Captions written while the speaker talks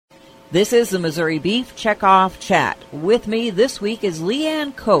This is the Missouri Beef Checkoff Chat. With me this week is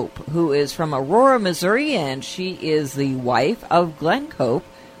Leanne Cope, who is from Aurora, Missouri, and she is the wife of Glen Cope,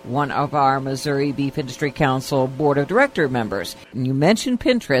 one of our Missouri Beef Industry Council Board of Director members. And you mentioned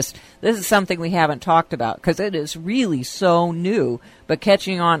Pinterest. This is something we haven't talked about because it is really so new, but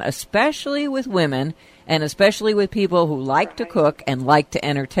catching on especially with women and especially with people who like to cook and like to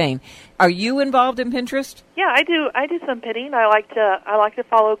entertain. Are you involved in Pinterest? Yeah, I do. I do some pinning. I like to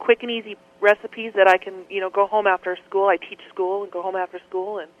follow quick and easy recipes that I can, go home after school. I teach school and go home after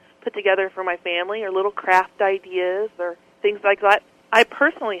school and put together for my family, or little craft ideas or things like that. I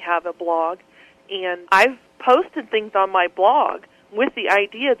personally have a blog, and I've posted things on my blog with the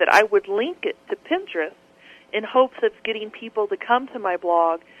idea that I would link it to Pinterest in hopes of getting people to come to my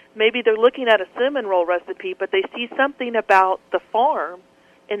blog. Maybe they're looking at a cinnamon roll recipe, but they see something about the farm,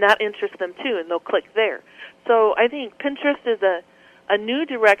 and that interests them too, and they'll click there. So I think Pinterest is a new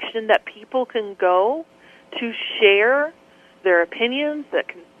direction that people can go to share their opinions,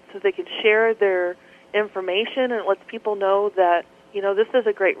 so they can share their information, and it lets people know that, this is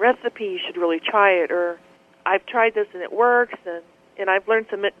a great recipe, you should really try it, or I've tried this and it works, and I've learned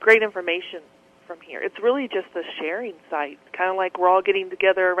some great information from here. It's really just a sharing site, kind of like we're all getting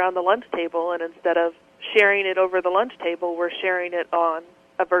together around the lunch table, and instead of sharing it over the lunch table, we're sharing it on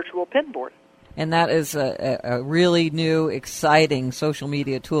a virtual pin board. And that is a really new, exciting social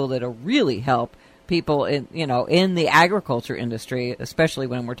media tool that'll really help people in the agriculture industry, especially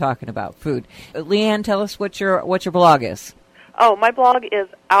when we're talking about food. Leanne, tell us what your blog is. Oh, my blog is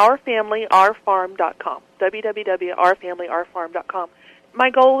ourfamilyourfarm.com, www.ourfamilyourfarm.com. My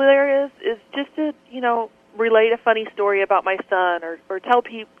goal there is just to, relate a funny story about my son, or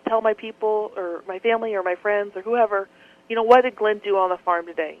tell my people or my family or my friends or whoever, what did Glenn do on the farm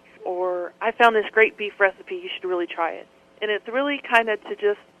today? Or I found this great beef recipe, you should really try it. And it's really kind of to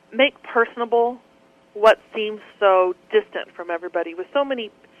just make personable what seems so distant from everybody. With so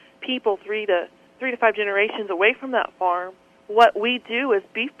many people 3 to 5 generations away from that farm, what we do as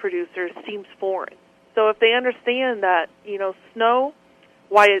beef producers seems foreign. So if they understand that, snow,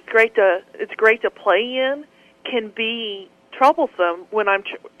 why it's great to play in, can be troublesome when I'm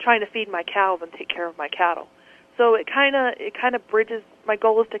trying to feed my cows and take care of my cattle. So it kind of bridges. My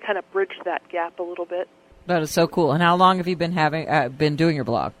goal is to kind of bridge that gap a little bit. That is so cool. And how long have you been doing your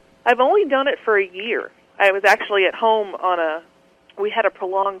blog? I've only done it for a year. I was actually at home we had a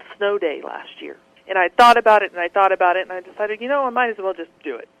prolonged snow day last year. And I thought about it, and I decided, I might as well just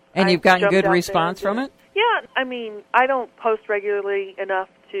do it. And you've gotten good response from it? Yeah, I don't post regularly enough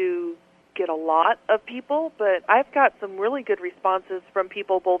to get a lot of people, but I've got some really good responses from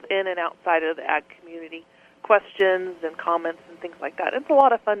people both in and outside of the ag community, questions and comments and things like that. It's a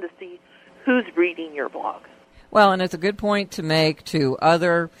lot of fun to see who's reading your blog. Well, and it's a good point to make to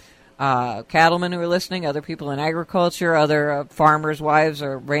other cattlemen who are listening, other people in agriculture, other farmers' wives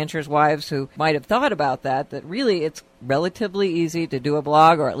or ranchers' wives who might have thought about that really it's relatively easy to do a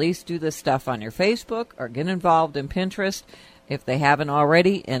blog, or at least do this stuff on your Facebook, or get involved in Pinterest if they haven't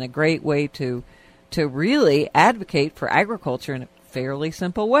already, and a great way to really advocate for agriculture in a fairly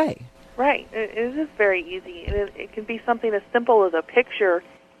simple way. Right. It is very easy. And it can be something as simple as a picture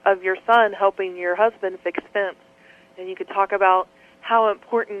of your son helping your husband fix fence. And you could talk about how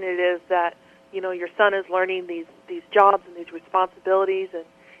important it is that, your son is learning these jobs and these responsibilities,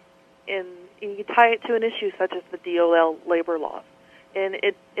 and you tie it to an issue such as the DOL labor laws. And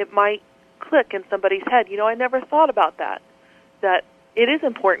it might click in somebody's head, I never thought about that it is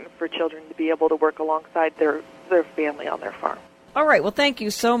important for children to be able to work alongside their family on their farm. All right. Well, thank you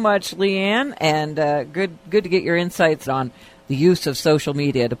so much, Leanne, and good to get your insights on the use of social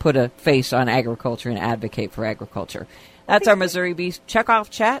media to put a face on agriculture and advocate for agriculture. That's our Missouri Beef Checkoff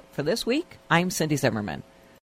Chat for this week. I'm Cindy Zimmerman.